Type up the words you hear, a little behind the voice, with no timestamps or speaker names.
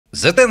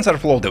The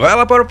Tensorflow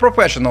Developer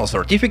Professional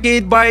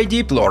Certificate by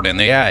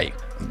deeplearning.ai.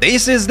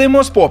 This is the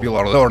most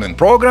popular learning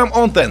program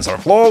on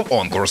TensorFlow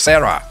on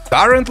Coursera.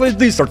 Currently,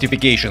 this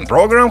certification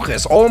program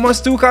has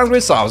almost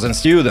 200,000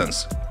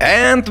 students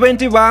and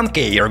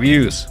 21K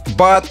reviews.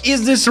 But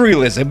is this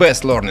really the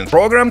best learning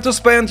program to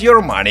spend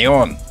your money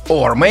on?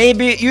 Or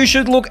maybe you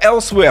should look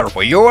elsewhere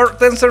for your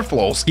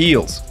TensorFlow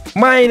skills?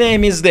 My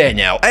name is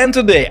Daniel, and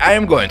today I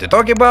am going to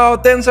talk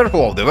about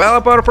Tensorflow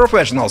Developer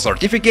Professional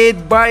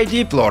Certificate by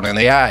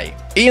deeplearning.ai.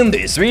 In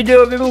this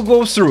video we will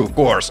go through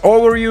course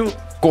overview,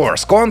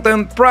 course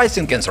content,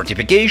 pricing and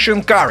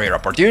certification, career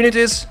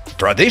opportunities.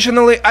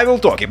 Traditionally, I will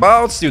talk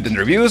about student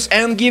reviews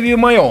and give you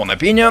my own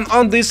opinion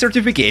on this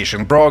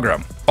certification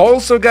program.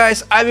 Also,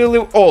 guys, I will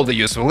leave all the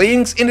useful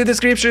links in the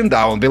description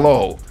down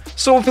below,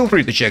 so feel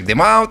free to check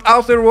them out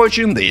after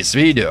watching this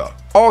video.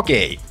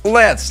 Okay,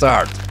 let's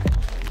start.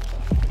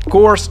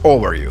 Course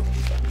overview.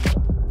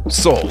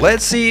 So,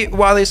 let's see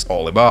what it's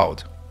all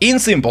about. In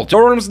simple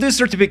terms, this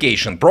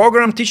certification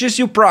program teaches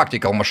you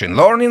practical machine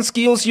learning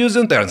skills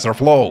using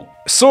TensorFlow,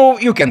 so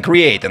you can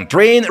create and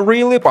train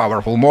really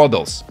powerful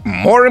models.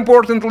 More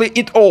importantly,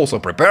 it also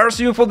prepares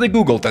you for the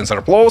Google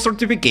TensorFlow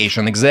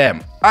certification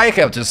exam. I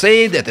have to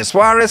say that as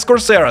far as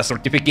Coursera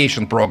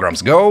certification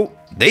programs go,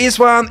 this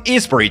one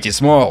is pretty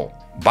small.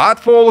 But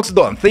folks,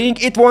 don't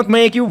think it won't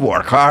make you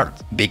work hard,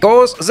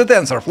 because the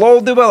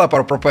TensorFlow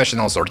Developer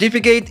Professional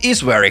Certificate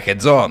is very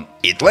hands-on.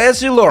 It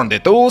lets you learn the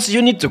tools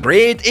you need to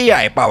create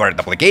AI-powered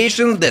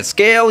applications that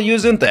scale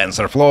using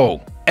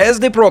TensorFlow. As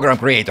the program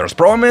creators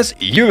promise,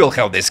 you will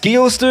have the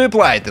skills to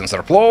apply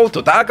TensorFlow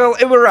to tackle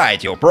a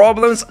variety of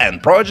problems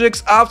and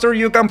projects after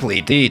you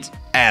complete it.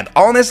 And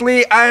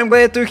honestly, I am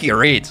glad to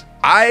hear it.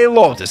 I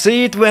love to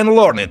see it when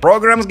learning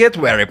programs get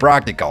very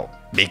practical.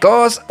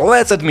 Because,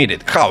 let's admit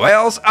it, how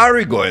else are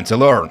we going to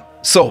learn?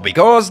 So,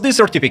 because this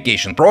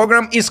certification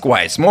program is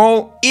quite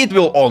small, it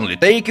will only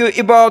take you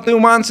about 2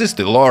 months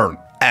to learn.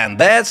 And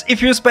that's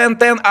if you spend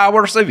 10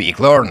 hours a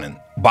week learning.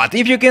 But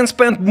if you can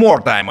spend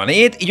more time on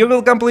it, you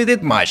will complete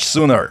it much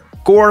sooner.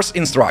 Course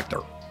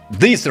Instructor.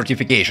 This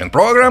certification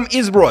program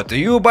is brought to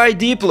you by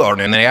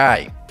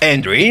deeplearning.ai,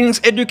 Andrew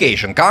Ng's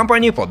education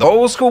company for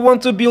those who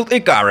want to build a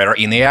career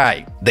in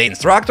AI. The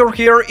instructor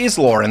here is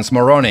Lawrence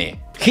Moroney.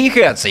 He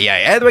heads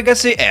AI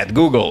advocacy at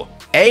Google,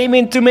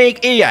 aiming to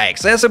make AI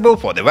accessible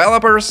for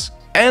developers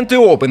and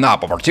to open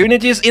up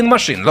opportunities in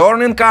machine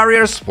learning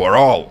careers for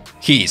all.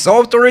 He's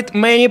authored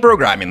many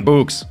programming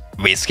books,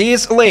 with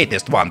his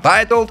latest one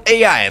titled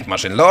AI and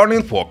Machine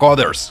Learning for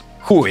Coders.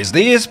 Who is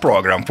this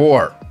program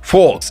for?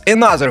 Folks,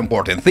 another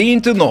important thing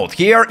to note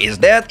here is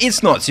that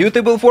it's not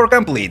suitable for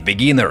complete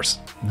beginners.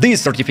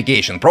 This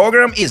certification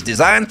program is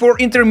designed for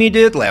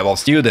intermediate-level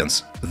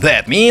students.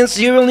 That means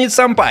you will need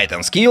some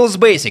Python skills,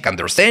 basic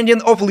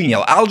understanding of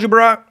linear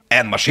algebra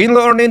and machine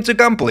learning to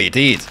complete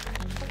it.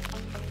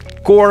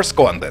 Course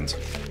content.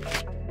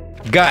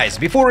 Guys,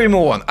 before we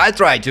move on, I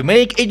try to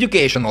make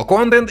educational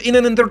content in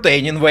an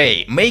entertaining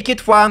way, make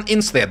it fun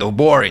instead of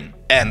boring.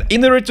 And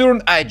in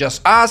return, I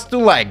just ask to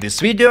like this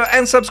video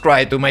and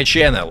subscribe to my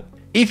channel,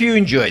 if you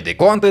enjoy the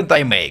content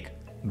I make.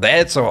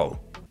 That's all.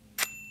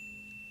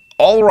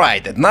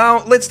 Alright, and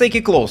now let's take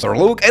a closer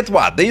look at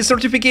what this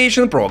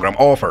certification program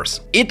offers.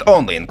 It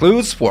only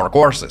includes 4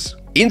 courses.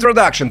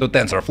 Introduction to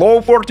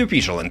TensorFlow for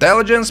Artificial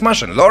Intelligence,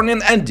 Machine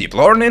Learning and Deep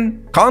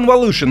Learning,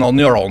 Convolutional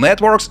Neural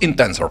Networks in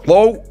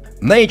TensorFlow,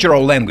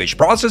 Natural Language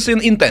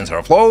Processing in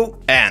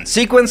TensorFlow, and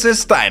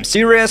Sequences Time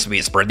Series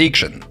with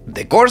Prediction.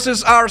 The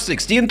courses are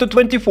 16 to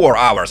 24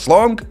 hours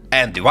long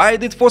and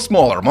divided for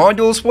smaller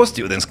modules for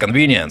students'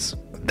 convenience.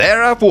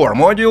 There are 4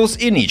 modules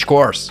in each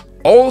course.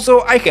 Also,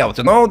 I have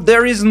to note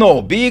there is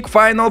no big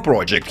final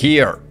project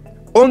here.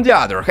 On the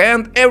other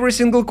hand, every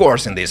single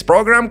course in this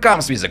program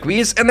comes with a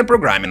quiz and a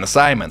programming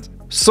assignment,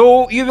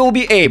 so you will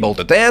be able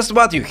to test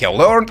what you have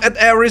learned at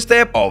every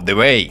step of the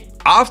way.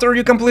 After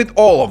you complete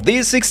all of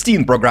these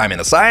 16 programming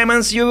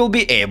assignments, you will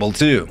be able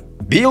to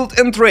build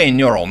and train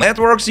neural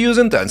networks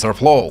using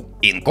TensorFlow,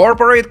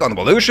 incorporate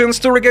convolutions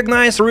to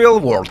recognize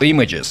real-world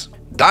images,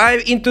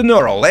 dive into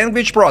neural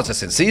language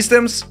processing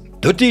systems,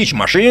 to teach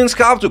machines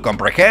how to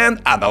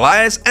comprehend,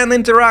 analyze and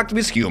interact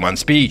with human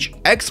speech,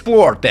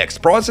 explore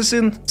text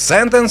processing,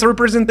 sentence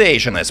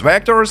representation as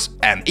vectors,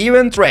 and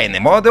even train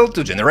a model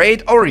to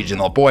generate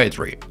original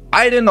poetry.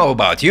 I don't know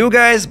about you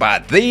guys,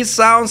 but this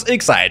sounds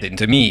exciting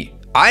to me.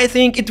 I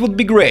think it would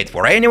be great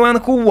for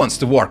anyone who wants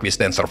to work with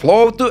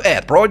TensorFlow to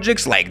add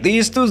projects like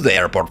this to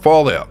their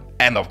portfolio.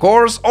 And of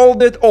course, all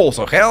that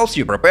also helps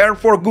you prepare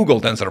for Google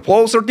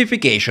TensorFlow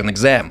certification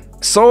exam.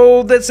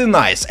 So that's a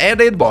nice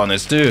added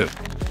bonus too.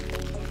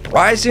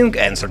 Pricing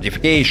and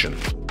certification.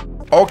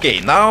 Okay,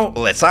 now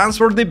let's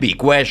answer the big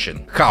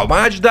question. How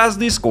much does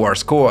this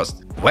course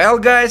cost? Well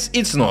guys,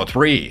 it's not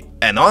free.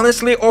 And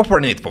honestly,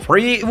 offering it for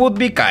free would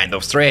be kind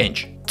of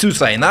strange. To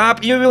sign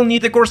up, you will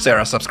need a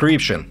Coursera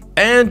subscription.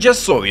 And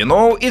just so you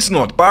know, it's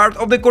not part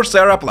of the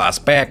Coursera Plus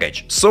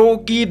package, so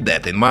keep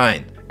that in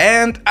mind.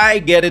 And I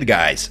get it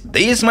guys,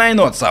 this might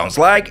not sound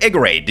like a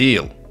great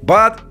deal.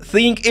 But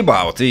think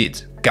about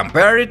it.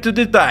 Compare it to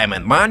the time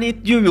and money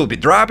you will be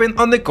dropping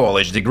on the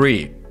college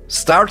degree.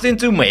 Starting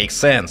to make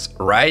sense,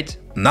 right?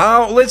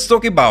 Now let's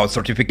talk about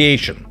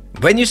certification.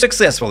 When you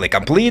successfully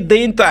complete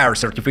the entire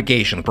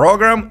certification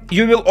program,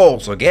 you will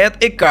also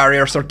get a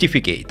career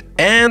certificate,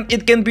 and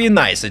it can be a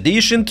nice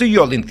addition to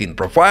your LinkedIn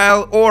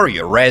profile or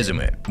your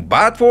resume.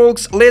 But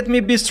folks, let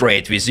me be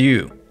straight with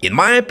you. In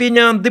my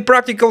opinion, the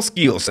practical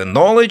skills and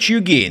knowledge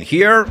you gain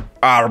here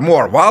are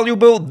more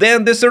valuable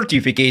than the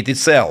certificate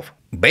itself.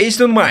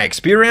 Based on my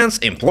experience,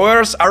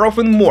 employers are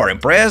often more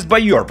impressed by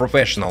your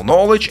professional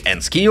knowledge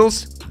and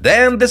skills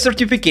than the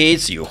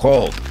certificates you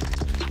hold.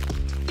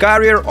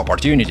 Career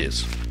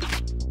opportunities.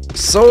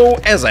 So,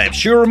 as I'm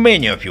sure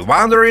many of you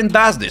wondering,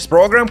 does this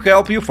program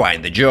help you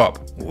find a job?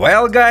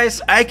 Well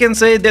guys, I can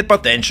say that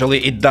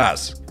potentially it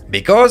does.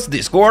 Because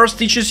this course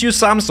teaches you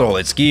some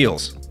solid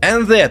skills.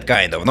 And that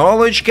kind of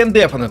knowledge can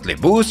definitely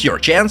boost your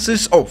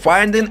chances of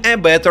finding a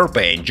better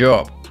paying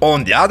job.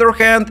 On the other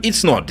hand,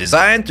 it's not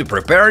designed to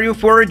prepare you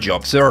for a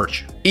job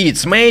search.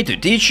 It's made to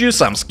teach you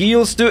some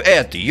skills to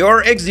add to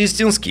your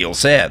existing skill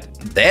set.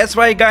 That's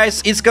why,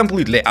 guys, it's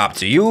completely up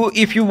to you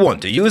if you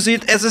want to use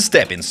it as a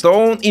stepping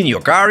stone in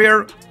your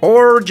career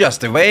or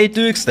just a way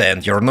to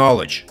extend your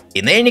knowledge.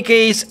 In any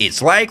case,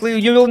 it's likely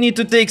you will need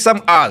to take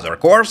some other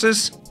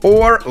courses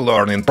or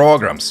learning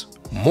programs.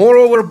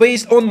 Moreover,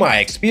 based on my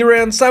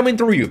experience, some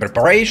interview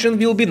preparation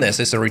will be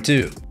necessary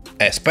too,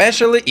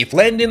 especially if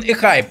landing a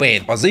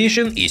high-paying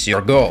position is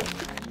your goal.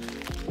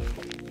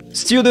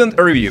 Student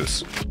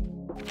reviews.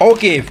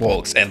 Okay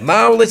folks, and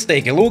now let's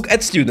take a look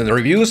at student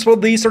reviews for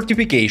the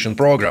certification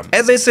program.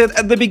 As I said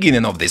at the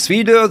beginning of this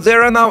video,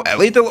 there are now a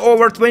little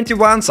over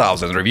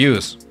 21,000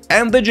 reviews.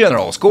 And the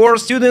general score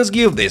students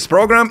give this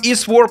program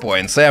is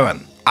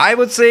 4.7. I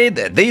would say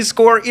that this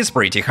score is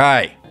pretty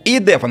high.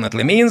 It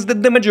definitely means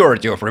that the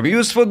majority of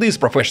reviews for this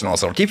professional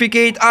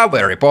certificate are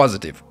very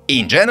positive.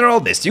 In general,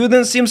 the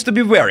students seems to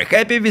be very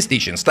happy with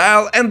teaching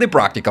style and the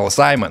practical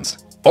assignments.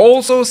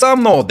 Also,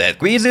 some note that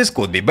quizzes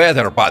could be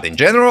better, but in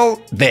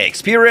general, the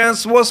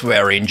experience was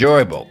very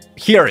enjoyable.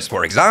 Here is,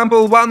 for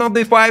example, one of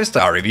the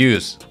 5-star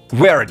reviews.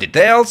 Very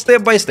detailed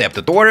step-by-step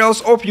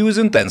tutorials of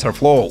using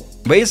Tensorflow,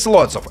 with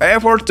lots of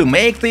effort to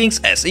make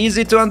things as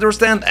easy to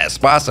understand as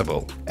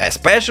possible.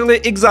 Especially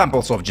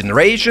examples of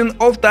generation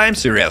of time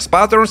series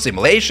pattern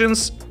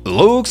simulations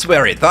looks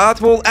very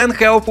thoughtful and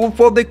helpful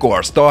for the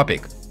course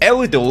topic. A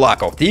little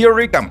lack of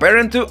theory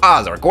comparing to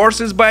other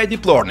courses by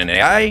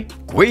deeplearning.ai,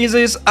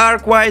 quizzes are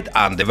quite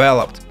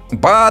undeveloped.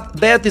 But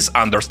that is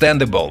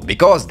understandable,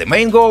 because the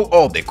main goal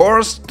of the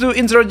course to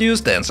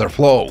introduce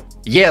Tensorflow.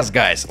 Yes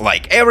guys,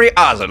 like every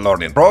other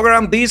learning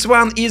program, this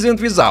one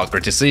isn't without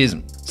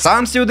criticism.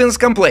 Some students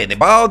complain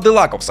about the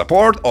lack of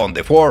support on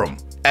the forum,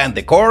 and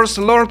the course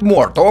learned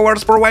more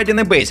towards providing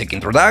a basic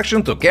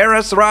introduction to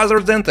Keras rather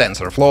than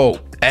Tensorflow.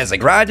 As a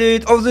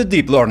graduate of the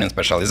deep learning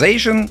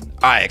specialization,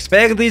 I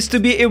expect this to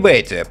be a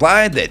way to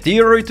apply the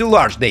theory to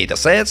large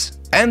datasets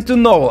and to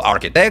novel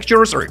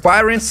architectures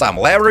requiring some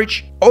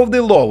leverage of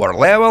the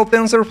lower-level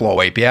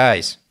TensorFlow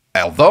APIs.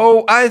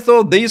 Although I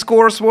thought this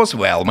course was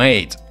well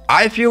made,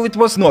 I feel it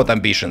was not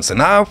ambitious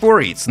enough for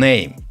its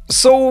name.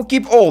 So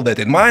keep all that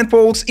in mind,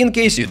 folks, in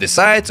case you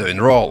decide to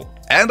enroll.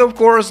 And of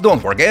course, don't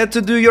forget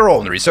to do your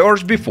own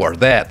research before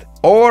that,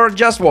 or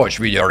just watch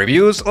video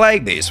reviews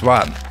like this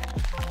one.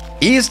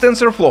 Is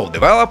Tensorflow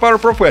Developer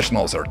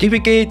Professional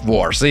Certificate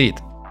worth it?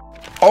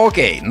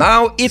 Okay,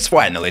 now it's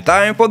finally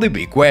time for the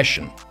big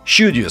question.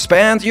 Should you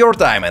spend your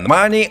time and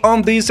money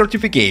on this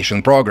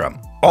certification program?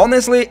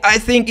 Honestly, I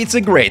think it's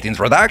a great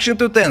introduction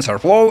to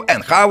Tensorflow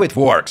and how it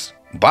works.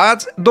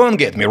 But don't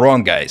get me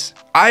wrong, guys.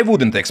 I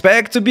wouldn't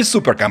expect to be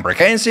super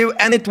comprehensive,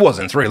 and it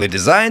wasn't really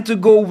designed to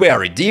go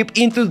very deep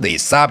into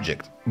this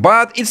subject.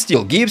 But it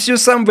still gives you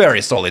some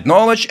very solid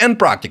knowledge and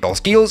practical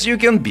skills you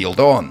can build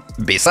on.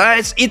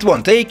 Besides, it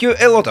won't take you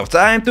a lot of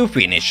time to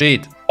finish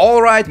it.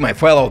 Alright, my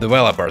fellow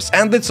developers,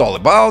 and it's all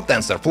about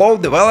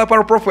Tensorflow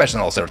Developer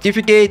Professional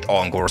Certificate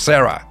on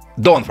Coursera.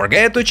 Don't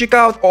forget to check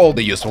out all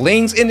the useful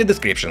links in the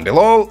description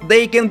below,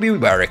 they can be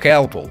very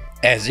helpful.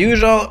 As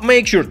usual,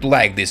 make sure to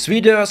like this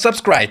video,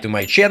 subscribe to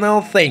my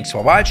channel, thanks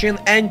for watching,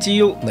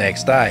 until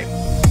next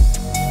time.